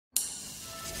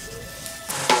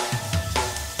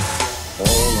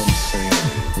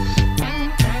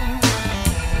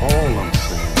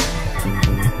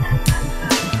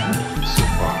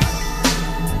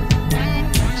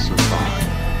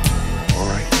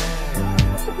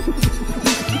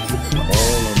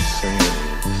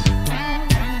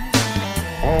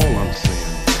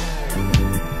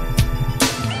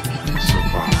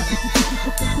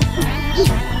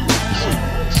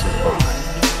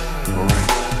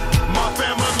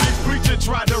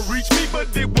tried to reach me,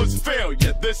 but it was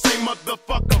failure. This same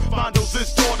motherfucker fondles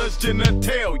his daughter's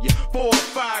genitalia. 4 or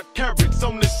 5 carats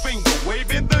on his finger,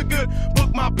 waving the good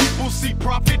book. My people see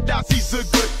profit dots, he's a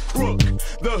good crook.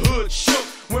 The hood shook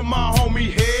when my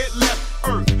homie head left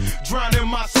earth, drowning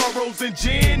my sorrows in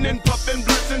gin and puffing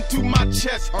blessing to my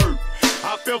chest hurt.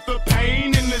 I felt the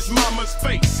pain in his mama's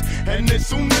face, and as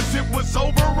soon as it was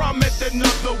over, I met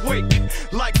another wake.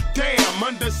 Like damn,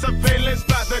 under surveillance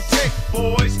by the tech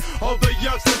boys. All the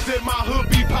youngsters in my hood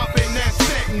be popping that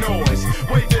set noise,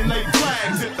 waving their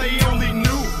flags. If they only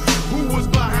knew who was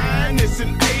behind this,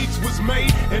 and AIDS was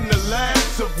made in the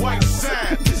labs of white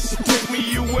scientists. Take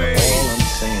me away.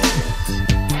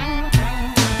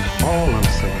 All I'm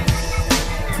saying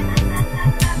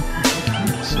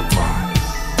is survive.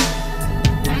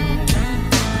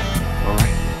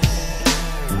 Alright?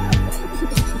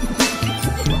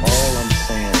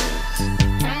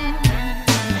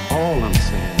 All I'm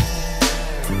saying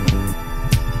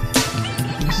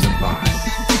is survive.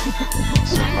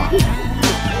 Survive.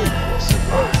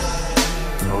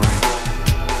 Alright?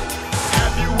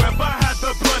 Have you ever had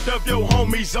the blood of your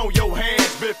homies on your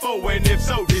hands before? And if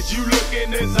so, did you look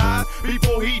in his eyes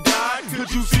before he died?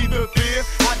 Could you see the fear?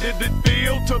 How did it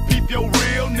feel to peep your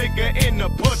real nigga in the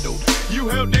puddle? You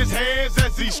held his hands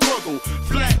as he struggled,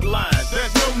 flatlined,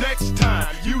 there's no next time.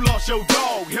 You lost your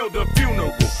dog, held a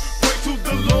funeral. Pray to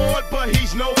the Lord, but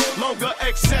he's no longer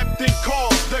accepting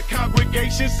calls. The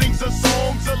congregation sings the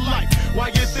songs of life. Why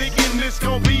you thinking this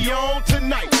gon' be on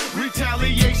tonight?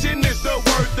 Retaliation is the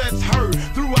word that's heard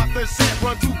throughout the set.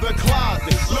 Run to the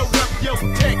closet, load up your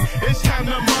tech. It's time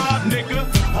to mob, nigga,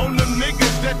 on them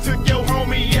niggas that took your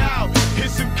homie out. Hit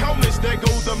some corners, there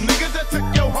go them niggas that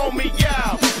took your homie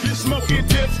out. You smoking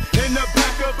dips in the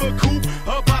back of a coupe,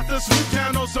 about to swoop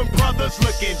down on some brothers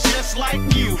looking just like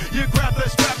you. You grab the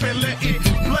strap and let it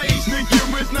blaze. The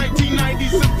year is 1990,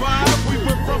 survive. We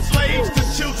went from slaves to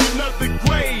children of the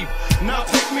grave. Now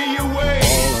take me away.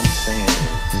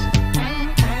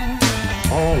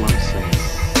 All I'm saying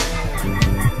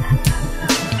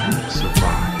is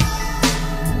survive.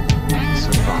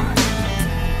 Survive.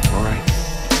 Alright?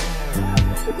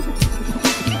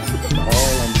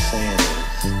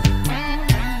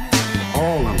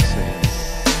 All I'm saying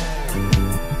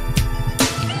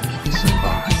is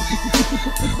survive.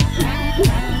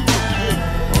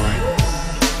 Alright?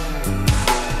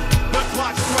 The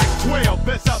clock strikes 12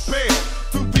 as I bail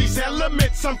through these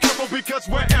elements. I'm careful because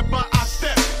wherever I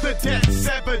step, the debt's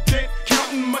evident.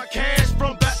 Counting my cash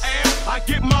from the air, I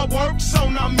get my works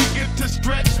on. I'm eager to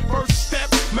stretch. First step,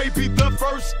 maybe the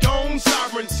first gone.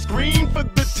 Siren scream for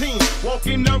the team,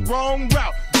 walking the wrong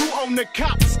route. You on the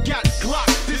cops, got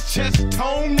clocked, this chest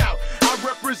toned out. I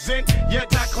represent,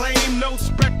 yet I claim no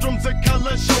spectrums of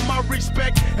color. Show my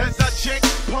respect as I check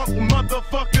punk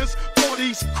motherfuckers.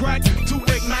 40s crack to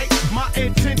ignite my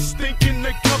intense thinking.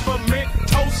 The government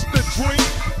toast the drink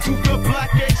to the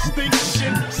black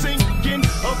extinction. Sinking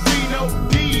a Vino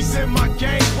D's in my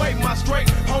gang. Wait, my straight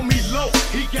homie low,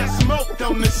 he got smoked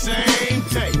on the same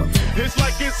day. It's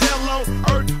like it's hell on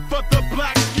earth for the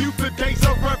black youth. The days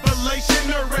of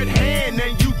revelation are at hand,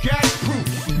 and you got proof.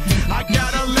 I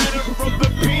got a letter from the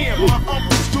pen. My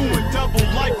uncle's doing double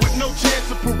life with no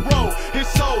chance of parole. His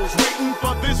soul's waiting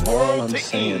for this world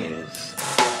to end.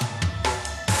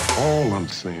 All I'm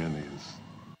saying is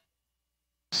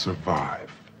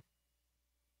survive.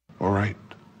 Alright?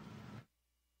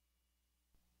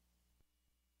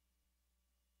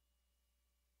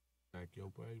 Stack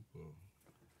your paper.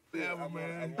 Yeah,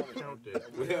 man. Count that.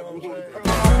 Stack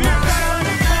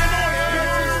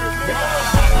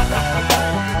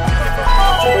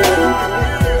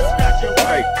your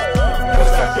paper.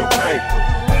 Stack your paper.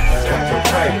 Stack your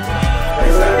paper.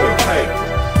 Stack your paper.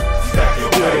 Stack your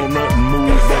paper. Don't nothing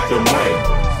move but the mic.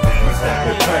 Stack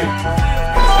your paper.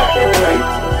 Stack your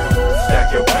paper. Stack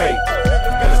your paper.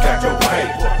 Gotta stack your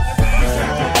paper.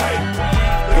 Stack your paper.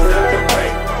 Stack your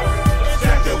paper.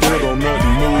 Stack your paper. Don't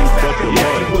nothing move but the mic.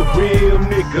 You a real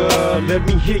nigga, let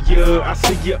me hear ya. I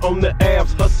see you on the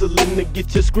apps hustling to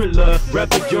get your skrilla.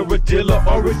 Rather you're a dealer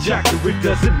or a jacker, it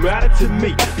doesn't matter to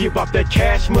me. Be about that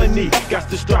cash money, got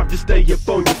to strive to stay up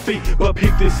on your feet. But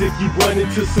pick this, if you run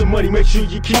into some money, make sure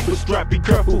you keep a strap. Be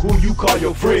careful who you call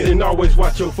your friends, and always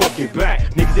watch your fucking back.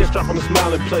 Niggas that strap on a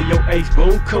smile and play your ace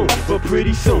boom coon. But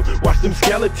pretty soon, watch them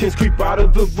skeletons creep out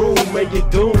of the room. Man, you're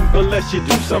doomed unless you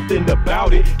do something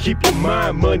about it. Keep your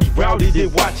mind money routed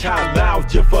and watch how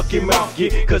loud your fucking mouth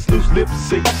get. Cause change lips,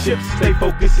 sink ships, stay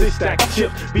focused and stack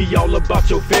chips. Be all about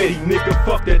your fatty, nigga,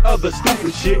 fuck that other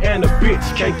stupid shit. And a bitch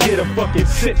can't get a fucking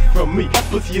cent from me.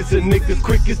 Pussy is a nigga's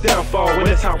quickest downfall, and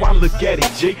that's how I look at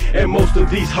it, G. And most of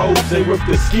these hoes ain't worth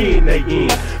the skin they in.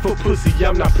 For pussy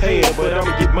I'm not paying, but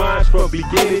I'ma get mine from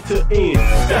beginning to end.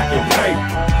 Stacking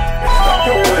paper, stack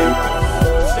your paper,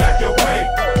 stack your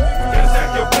paper,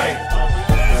 stack your paper,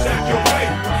 stack your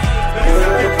paper,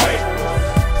 stack your paper,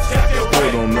 stack your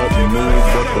paper. Don't nothing move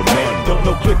but the money. Don't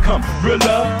no click come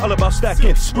Rilla, all about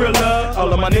stacking Skrilla.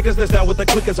 All of my niggas that's down with the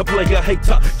click as a player, hate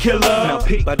to killer. Now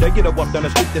peep, I dare you to walk down the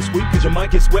street this week, cause you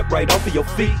might get swept right off of your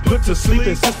feet. Put to sleep,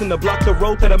 insisting to block the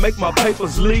road that I make my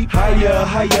papers leak. Higher,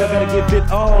 higher, gotta give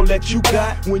it all that you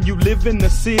got. When you live in the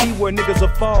city where niggas will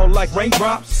fall like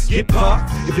raindrops, get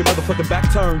popped. If your motherfucking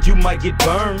back turned, you might get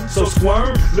burned. So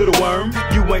squirm, little worm,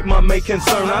 you ain't my main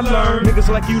concern. I learned niggas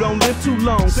like you don't live too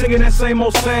long, singing that same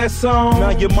old sad song.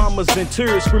 Now your mama's in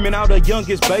tears, screaming out her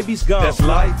youngest baby's gone. That's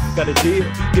life, got a deal,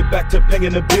 get back to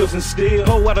paying the bills and still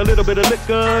pour out a little bit of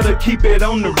liquor to keep it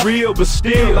on the real. But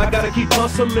still, I gotta keep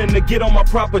hustling to get on my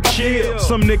proper chill.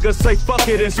 Some niggas say fuck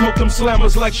it and smoke them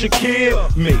slammers like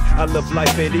Shaquille. Me, I love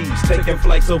life at ease, taking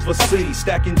flights overseas,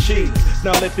 stacking cheese.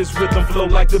 Now let this rhythm flow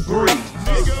like the breeze.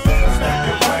 Stack your paper, stack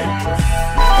your paper,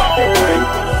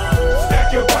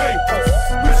 stack your paper,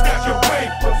 stack your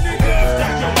paper, stack your paper,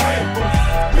 stack your paper,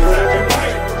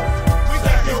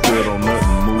 stack your paper. Still don't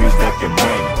nothing move but the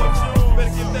money.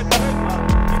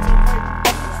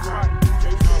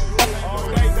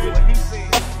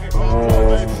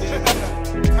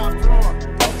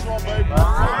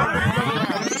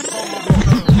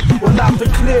 Out the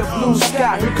clear blue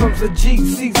sky, here comes a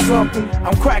GC something.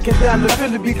 I'm cracking down the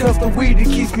Philly because the weed it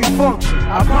keeps me functioning.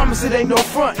 I promise it ain't no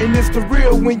front, and it's the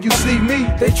real when you see me.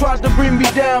 They tried to bring me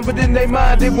down, but in their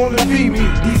mind they wanna be me.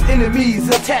 These enemies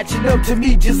attaching up to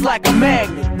me just like a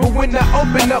magnet. But when I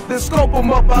open up and scope them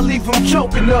up, I leave them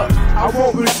choking up. I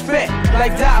want respect,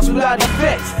 like dials without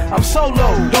effects. I'm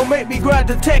solo, don't make me grab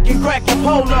the tech and crack your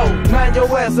polo. Nine your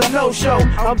ass a no-show,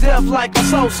 I'm deaf like a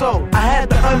so-so. I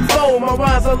had to unfold, my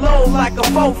rhymes are low like a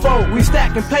fofo. We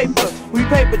stacking paper, we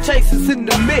paper chasers in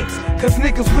the mix. Cause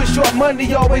niggas with short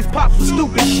money always pop for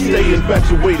stupid shit. Stay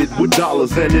infatuated with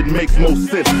dollars and it makes most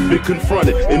sense. Be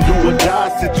confronted and do or die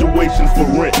situations for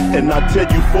rent. And I tell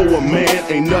you, for a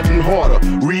man ain't nothing harder.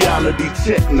 Reality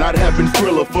check, not having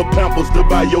Thriller for Pampers to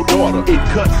buy your daughter. It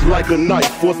cuts like a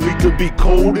knife, force me to be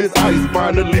cold as ice.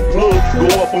 Finally plug, go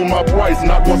up on my price,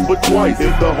 not once but twice.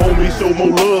 If the homies show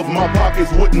more love, my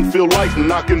pockets wouldn't feel light.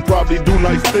 And I can probably do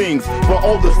nice things for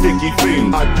all the sticky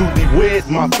fiends. I duly wed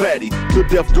my fatty, to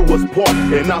death do us part.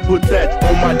 And I put that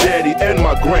on my daddy and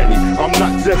my granny. I'm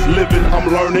not just living,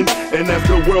 I'm learning. And as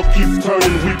the world keeps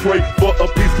turning, we pray for a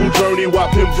peaceful journey while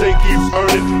Pimp J keeps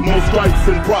earning more stripes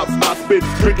and props. I spit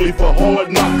strictly for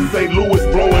hard knocks. St. Louis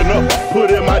blowing up,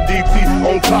 put in my DT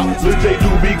on top. Lil J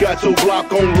Doobie got your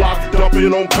block on lock,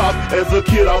 dumping on cop. As a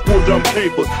kid I pulled dumb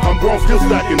papers, I'm grown still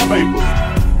stacking papers.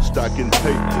 Stacking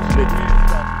papers, nigga.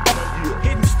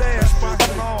 Hitting stash spots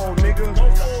and all, nigga.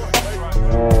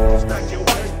 Stack your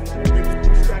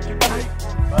paper, stack your paper.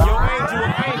 Yo,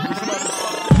 angel,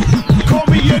 Call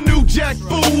me a new jack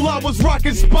fool. I was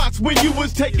rocking spots when you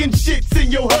was taking shits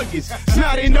in your Huggies.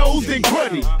 Snotty nose and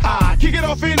cruddy. I kick it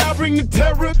off and I bring the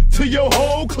terror to your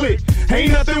whole clique.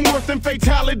 Ain't nothing worse than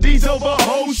fatalities over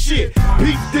whole shit.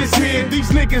 Beat this here, these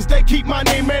niggas, they keep my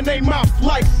name in they mouth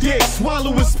like dick.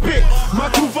 Swallow and spit. My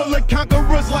crew full of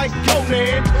conquerors like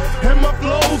Conan. And my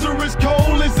flows are as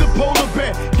cold as a polar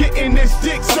bear. Getting this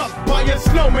dick sucked by a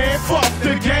snowman. Fuck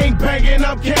the gang banging,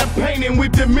 I'm campaigning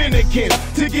with Dominicans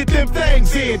to get them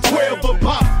things in. 12 a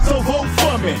pop, so vote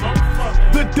for me.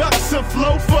 The ducks will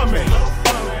flow for me.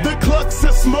 The clucks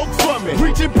will smoke for me.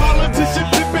 Preaching politician,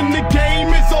 flipping the game,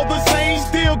 it's all the same.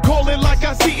 Still call it like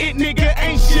I see it, nigga,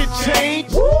 ain't shit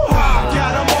changed. I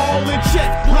got them all in check,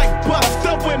 like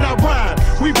Buster when I rhyme.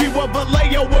 We be what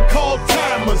Vallejo would call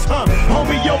timers, huh?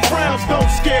 Homie, your frowns don't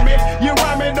scare me. You're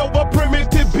rhyming over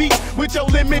primitive beats with your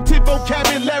limited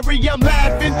vocabulary. I'm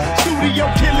laughing. Studio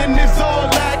killing is all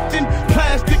acting.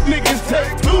 Plastic niggas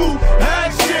take two.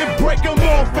 Action, break them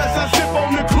off as I sip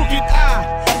on the crooked eye.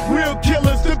 Real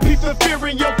killers, the piece of fear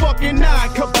in your fucking eye.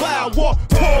 Kablow, walk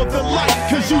toward the light,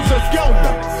 cause you's a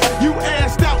goner. You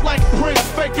assed out like Prince,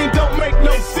 faking don't make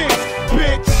no sense,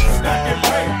 bitch. Stacking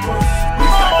papers, we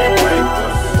stacking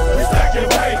papers, we stacking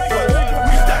papers,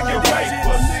 we stacking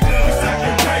papers, we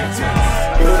stacking papers,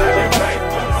 we stacking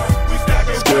papers, we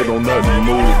stacking papers. Still don't nothing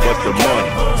move but the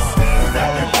money. We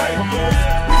stacking papers,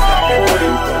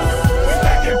 we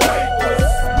stacking papers,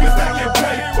 we stacking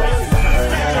papers, we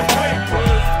stacking papers, we stacking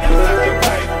papers, we stacking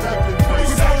papers, we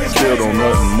stacking papers. Still don't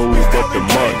nothing move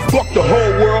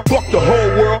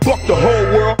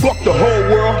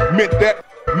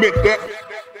admit that.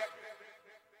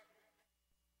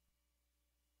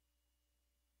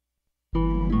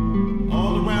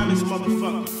 All around this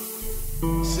motherfucker.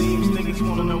 Seems niggas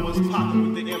wanna know what's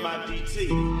poppin' with the MIDT.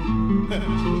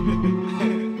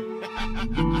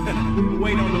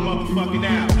 Wait on the motherfucking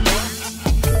album.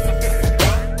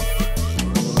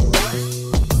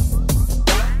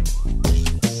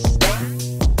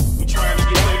 We trying to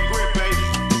get that grip, baby.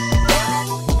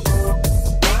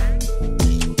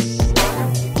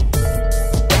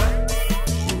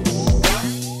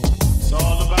 It's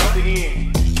all about the end.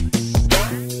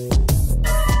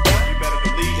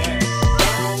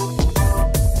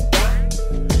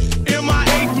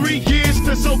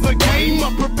 So the game, I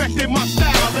perfected my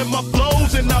style and my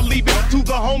flows, and I leave it to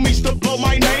the homies to blow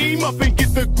my name up and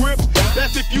get the grip.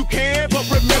 That's if you can, but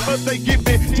remember they give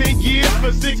it 10 years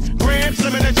for 6 grand.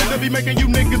 Some of that shit that be making you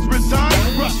niggas resign.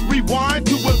 Rush, rewind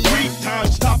to a 3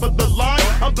 times top of the line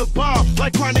of the bomb,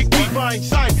 like chronic divine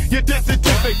sign. Your death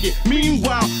certificate.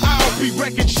 Meanwhile, I'll be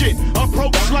wrecking shit.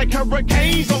 Approach like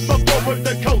hurricanes off the forward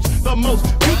the coast. The most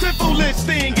beautifulest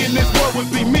thing in this world would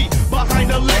be me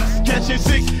behind a Lex, catching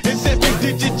 6 and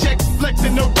 7-digit checks,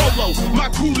 flexing the Rolo. My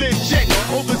cool jet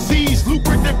overseas,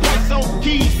 lubricant price on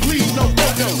keys, please no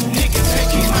photos. Niggas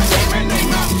taking my name and they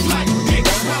mouth like dick,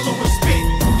 swallow and spit.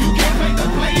 You can't play the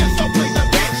player, so play the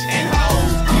bitch and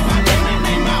hoes. Keep my name and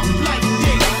they mouth like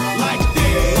dick, like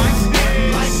this, like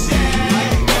this, like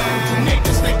that.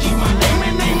 Niggas they keep my name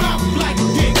and they mouth like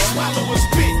dick, swallow and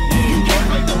spit. You can't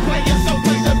play the player, so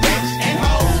play the bitch and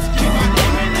hoes. Keep my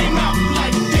name and they mouth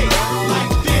like dick,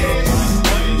 like this,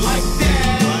 like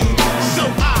that. So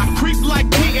I creep like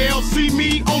DL, see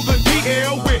me on the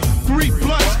DL with 3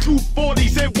 blunts, 2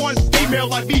 40s, and 1 female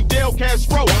like Fidel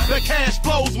Castro. The cash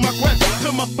flows, my quest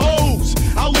to my foes.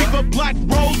 I'll leave a black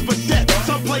rose for death.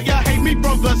 Some player hate me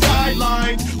from the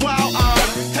sidelines while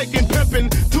I'm taking pimpin'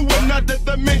 to another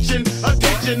dimension.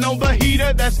 Attention on the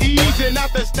heater that's easing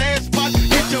out the stand spot.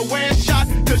 Get your ass shot,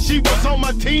 cause she was on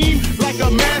my team like a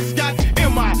mascot.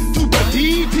 MI to the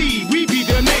DT. We be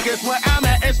the niggas where I'm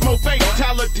at. Esmo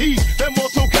fatalities. The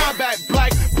Mortal Kombat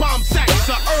black bomb sacks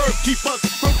of herb keep us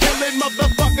from killing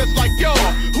motherfuckers like y'all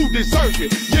who deserve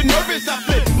it. You're nervous, I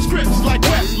flip scripts like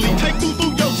Wesley. Take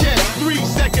through your chest, 3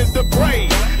 seconds to pray,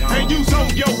 and use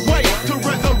on your way to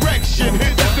resurrection.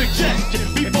 Here's a suggestion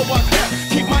before I step.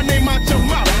 Keep my name out your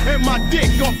mouth and my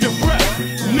dick off your breath.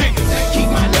 Niggas that keep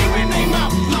my name in their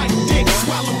mouth like dick,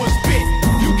 swallow and spit.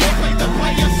 You can't play the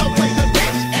player, so play the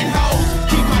bitch and hoes.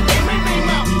 Keep my name in their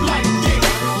mouth like dick,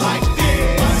 like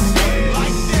this,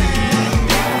 like that.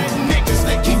 Niggas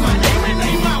that keep my name in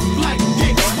their mouth like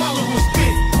dick, swallow and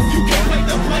spit. You can't play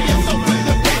the player, so play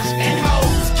the bitch and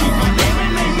hoes. Keep my name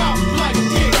in their mouth like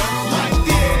dick, like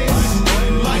this,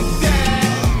 like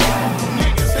that.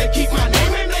 Niggas that keep my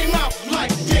name in their mouth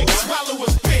like dick, swallow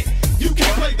and spit. You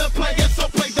can't play the player, so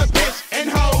play the bitch and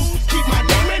hoes. Keep my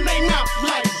name in their mouth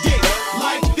like dick,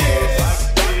 like this,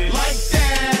 like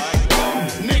that.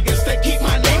 Niggas that keep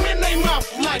my name in their mouth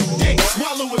like dick,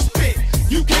 swallow and spit.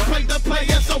 You can't play the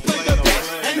player, so play the bitch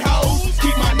and hoes.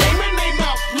 Keep my name in their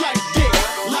mouth like dick,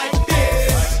 like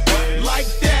this, like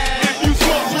that. If you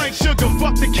small like sugar,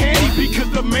 fuck the candy because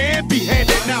the man be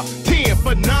handing out 10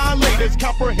 for 9 laters.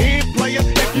 Comprehend player,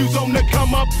 if you's on the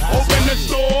come up, open the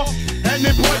store and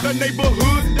employ the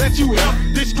neighborhood that you help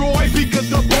destroy, because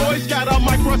the boys got a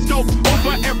microscope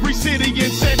over every city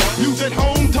and set. Use at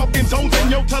home, talking zones and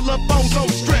your telephone's on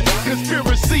stretch.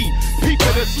 Conspiracy,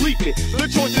 people are sleeping. The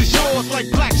choice is yours like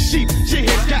black sheep. Shit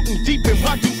has gotten deep, and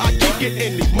why do I kick it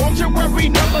in these mortuary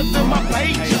numbers in my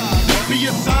page? This be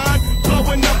a sign,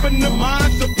 blowing up in the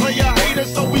minds of player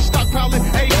haters, so we stockpiling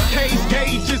AKs,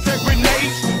 gauges, and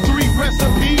grenades. 3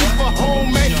 recipes for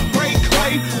homemade gray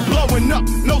clay. Blowing up,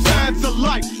 no signs of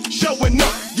life. Showing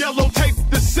up, yellow tape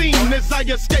the scene as I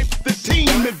escape the team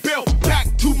and built back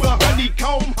to my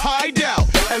honeycomb hideout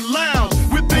and lounge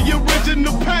with the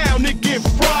original pound and get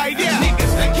fried out.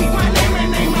 Niggas that keep my name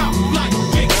in their mouth like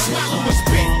dick, swallow and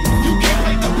spit. You can't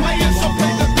play the player, so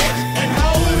play the bitch and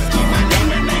hoes. Keep my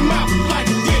name in their mouth like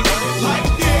dick, like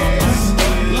this,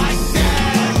 like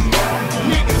that.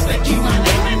 Niggas that keep my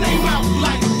name in their mouth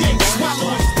like dick,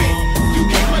 swallow and spit. You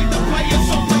can't play the player,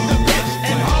 so play the bitch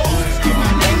and hoes. Keep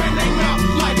my name in their mouth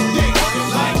like dick,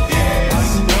 like this,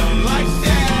 like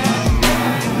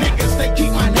that. Niggas that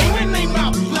keep my name in their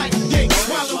mouth like dick.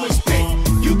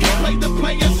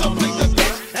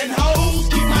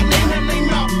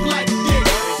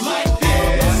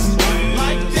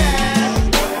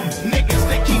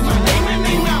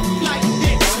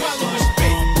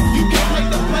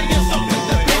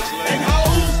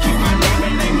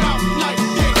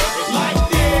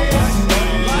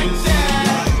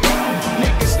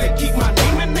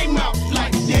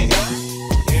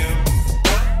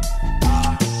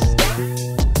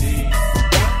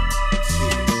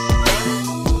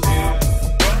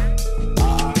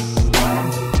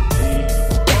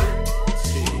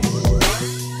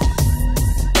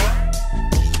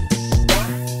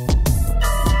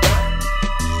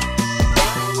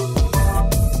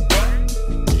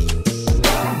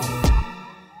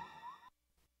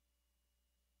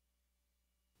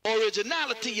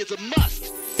 Originality is a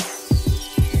must.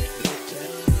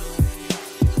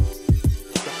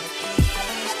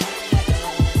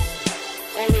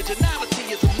 Originality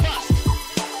is a must.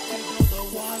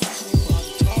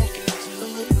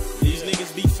 These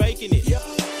niggas be faking it. Yeah.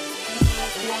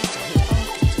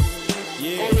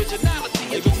 Originality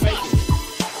is a must.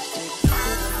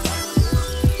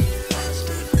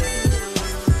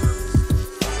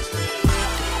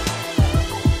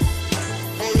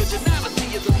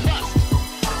 Originality is a must.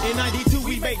 In 92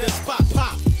 we made the spot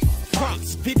pop.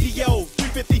 Props, video,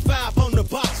 355 on the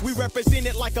box. We represent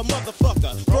it like a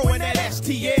motherfucker. Throwing that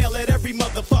STL at every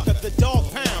motherfucker. The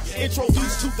dog pound,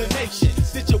 introduced to the nation.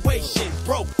 Situation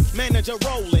broke, manager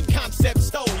rolling, concept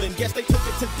stolen. Guess they took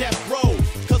it to death row.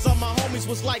 Cause all my homies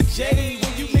was like, Jay,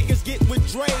 when you niggas get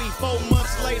with Dre. 4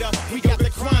 months later, we got the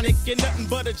chronic and nothing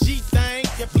but a G thing.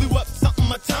 You blew up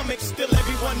something atomic. Still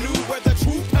everyone knew where the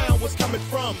true pound was coming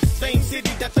from. Same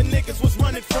city that the niggas was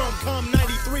running from. Come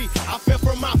 93, I fell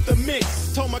from out the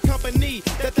mix. Told my company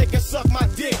that they could suck my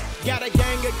dick. Got a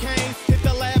gang of cane, hit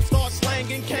the lab, start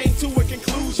slanging. Came to a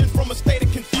conclusion from a state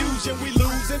of confusion. We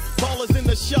losing, ballers in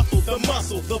the shuffle, the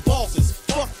muscle, the bosses.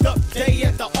 Fucked up day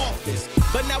at the office.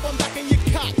 But now I'm back in your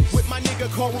cot with my nigga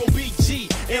Coral BG,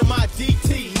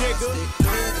 MIDT, nigga.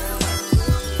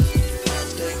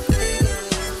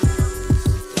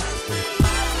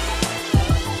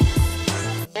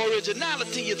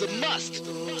 Originality is a must.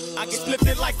 I get flipped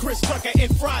it like Chris Tucker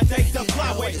in Friday the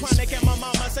Flyway. Chronic and my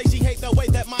mama say she hate the way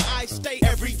that my eyes stay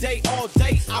every day, all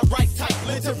day. I write tight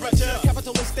literature.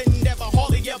 Capitalist and never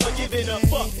hardly ever giving a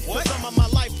fuck. What? Some of my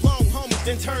lifelong homies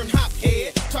then turn hop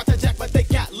head. Tried to jack but they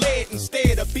got led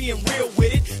instead of being real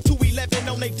with it. 211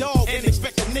 on they dog and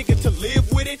expect a nigga to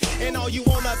live with it. And all you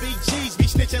wanna be G's be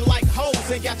snitching like hoes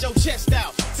and got your chest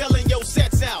out, selling your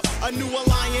sets out. A new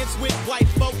alliance with white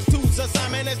folks whose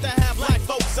assignment is to have black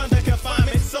folks under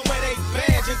confinement. Somewhere they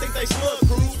badge and think they slug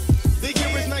proof. The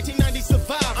year is 1990,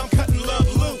 survive, I'm cutting love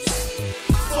loose.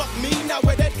 Fuck me, now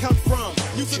where that come from?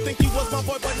 Used to think you was my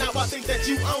boy, but now I think that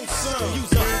you own some.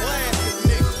 You's a plastic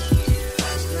nigga.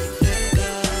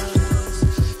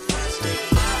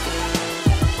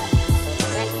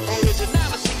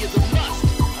 Originality is a must.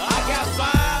 I got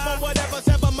 5 or whatever's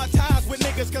ever my ties with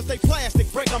niggas cause they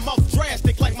plastic. Break them off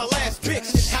drastic like my last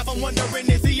bitch. Have them wondering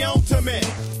is he on to me?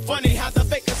 Funny how the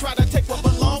fakers try to take what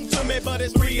belonged to me. But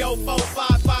it's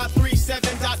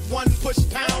 3045537.1 push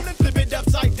pound and flip it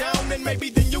upside down and maybe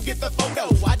then you get the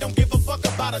photo. I don't give a fuck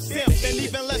about a simp and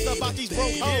even less about these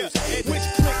broke hoes. Which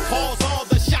click calls all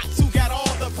the shots? Who got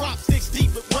all the props? 6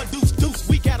 deep with 1 deuce deuce.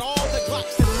 We got all the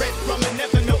Glocks and red rum and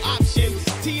never no option.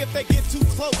 T if they get too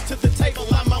close to the table,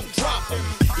 I'm on dropping.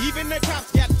 Even the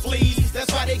cops got fleas. That's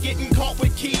why they getting caught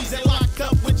with keys and locked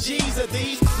up with G's of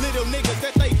these little niggas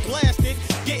that they blasted.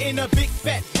 Getting a big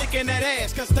fat dick in that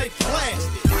ass cause they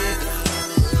plastic.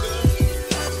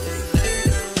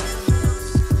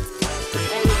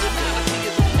 Originality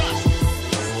is a must.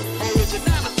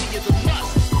 Originality is a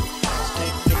must.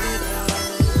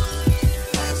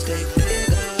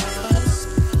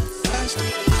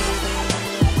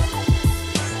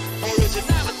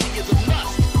 Originality is a must. Originality is a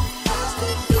must.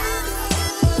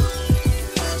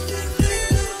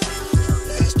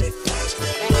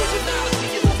 Originality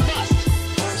is a must.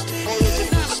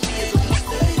 Originality is a must.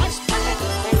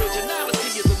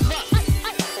 Originality is a must.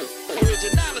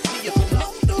 Originality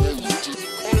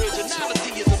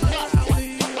is a must. Originality is a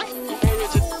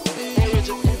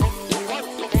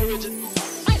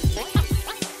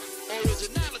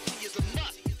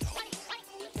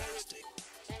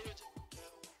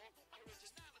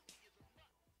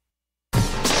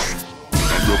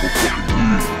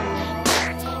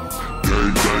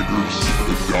Gangbangers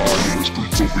that die in the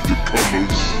streets over your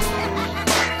colors.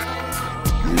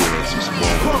 Your ass is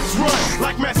mine. Punks run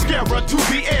like mascara to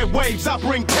the airwaves. I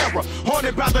bring terror.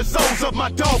 Haunted by the souls of my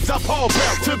dogs, I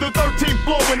pallbearer to the 13th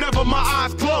floor whenever my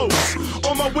eyes close.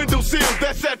 On my windowsill,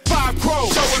 that's at 5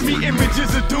 crows. Showing me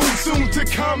images of doom soon to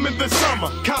come in the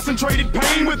summer. Concentrated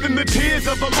pain within the tears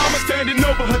of a mama standing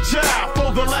over her child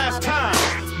for the last time.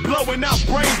 Blowing out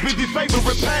brains, busy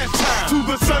favorite pastime. To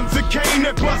the sons of Cain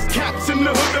that bust caps in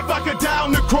the hood. If I could die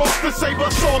on the cross to save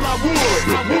us all, I would.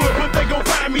 But they gon'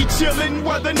 find me chillin'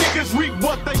 where the niggas reap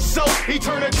what they sow.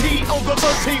 Eternity on the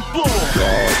 13th floor.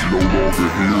 God no longer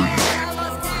hear you.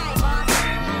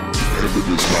 Heaven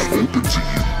is not open to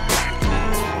you.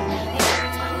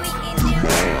 You're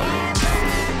mine.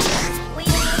 And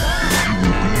you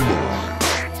will be mine.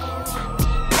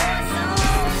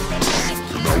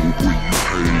 And I will bring you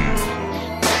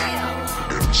pain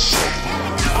and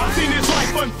suffering. I've seen this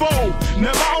life unfold.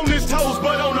 Never on his toes,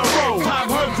 but on the road.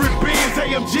 500 beers,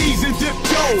 AM BMGs and dip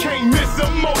gold. Can't miss a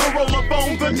Motorola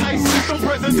phone. The tight system,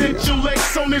 presidential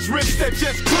lace on his wrist that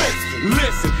just clicks.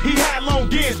 Listen, he had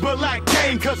long ears but lacked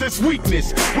game cause his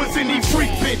weakness was in these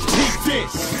freak bitch peep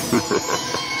this.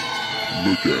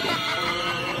 Look at him,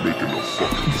 making a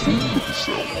fucking fool of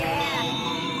himself.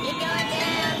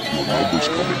 When I was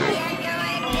coming up,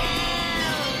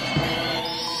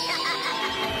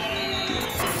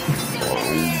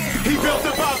 he built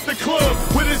about the club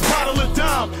with his bottle of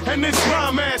dime and this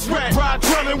bomb ass rat ride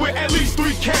drilling with at least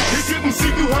 3 cats. He couldn't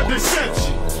see through her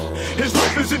deception. His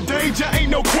life is in danger, ain't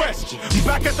no question.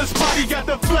 Back at the spot, he got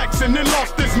the flex and then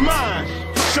lost his mind.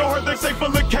 Show her they say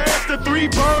full of cash, the 3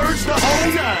 birds, the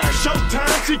whole 9.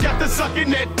 Showtime, she got the sucking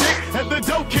that dick and the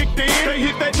dough kicked in. They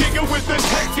hit that nigga with the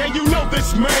tech, and you know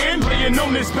this man. Laying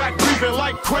on his back, breathing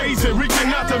like crazy,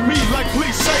 reaching out to me like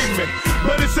please save me.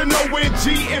 But it's a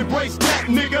no-NG, embrace that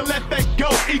nigga, let that go.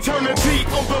 Eternity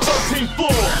on the 13th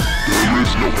floor. there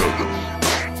is no heaven.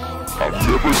 I've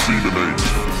never seen an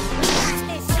angel.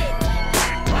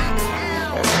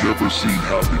 I've never seen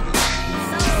happiness.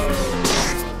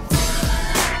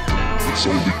 It's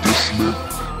only dissonant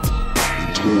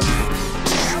and torment.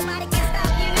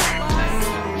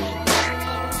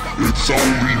 It's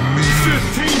only me.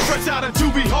 15 fresh out of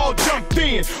Juvie Hall jumped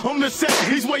in. On the set,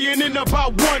 he's weighing in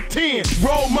about 110.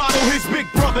 Role model, his big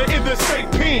brother in the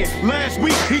state pen. Last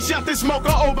week, he shot this smoker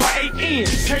over 8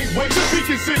 ends. Can't wait to be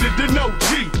considered the no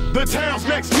G. The town's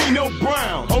next Nino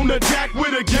Brown. On the jack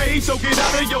with a gauge, so get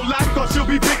out of your lap, cause she'll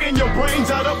be picking your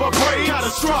brains out of a braid.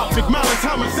 Catastrophic, malice,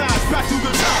 homicides, back to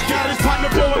the top. Got his partner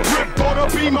for a grip, bought a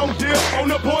beam on dip. On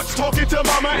the porch, talking to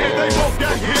mama, and they both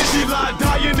got hit. She lied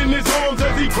dying in his arms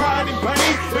as he cried in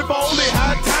pain. If I only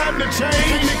had time to change.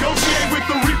 Can't negotiate with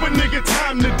the reaper, nigga,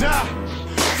 time to die.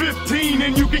 15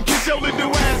 and you can kiss your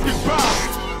little ass goodbye.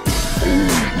 Oh,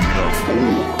 we have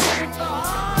more.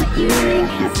 The more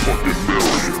the fucking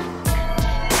merrier.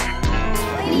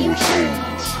 More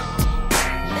souls.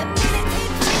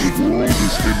 The world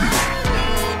is heavy.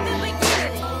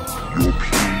 Your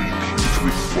puny,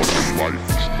 putrid fucking life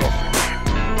is nothing.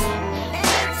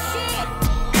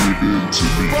 Give in to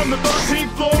me. From the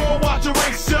 13th floor, watch her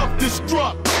race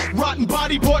self-destruct. Rotten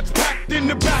body parts packed in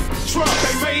the back of the truck.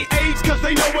 They made AIDS cause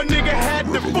they know a nigga had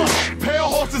the fuck. Pale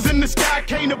horses in the sky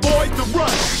can't avoid the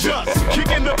rush. Just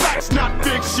kicking the facts, not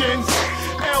fictions.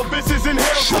 Elvis is in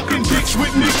hell sucking dicks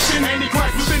with Nixon.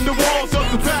 Antichrist within the walls of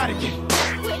the Vatican.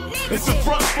 It's a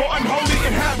front for unholy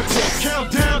inhabitants.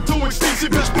 Countdown to extinction,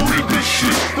 best believe this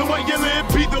shit. The way you live,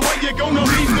 beat the way you're gonna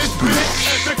leave this bitch.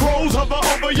 As the crows hover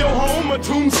over your home, a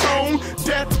tombstone.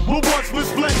 Death will once was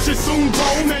flesh is soon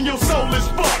bone, and your soul is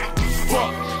fucked.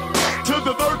 Fucked. To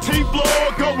the 13th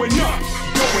floor, going up,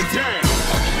 going down.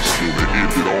 I just wanna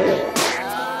end it all.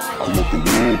 I want the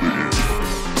world to end.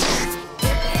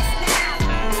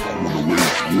 I wanna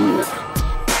wage war.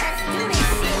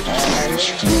 I just wanna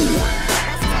destroy.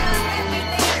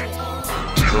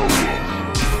 Terror,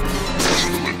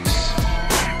 pestilence,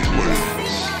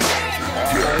 plagues,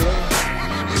 death,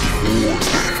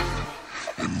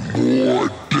 and more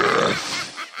death.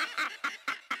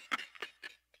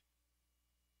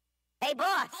 Hey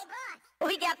boss,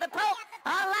 we got the Pope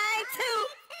online too,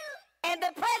 and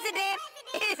the president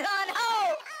is on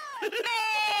hold.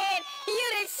 Man!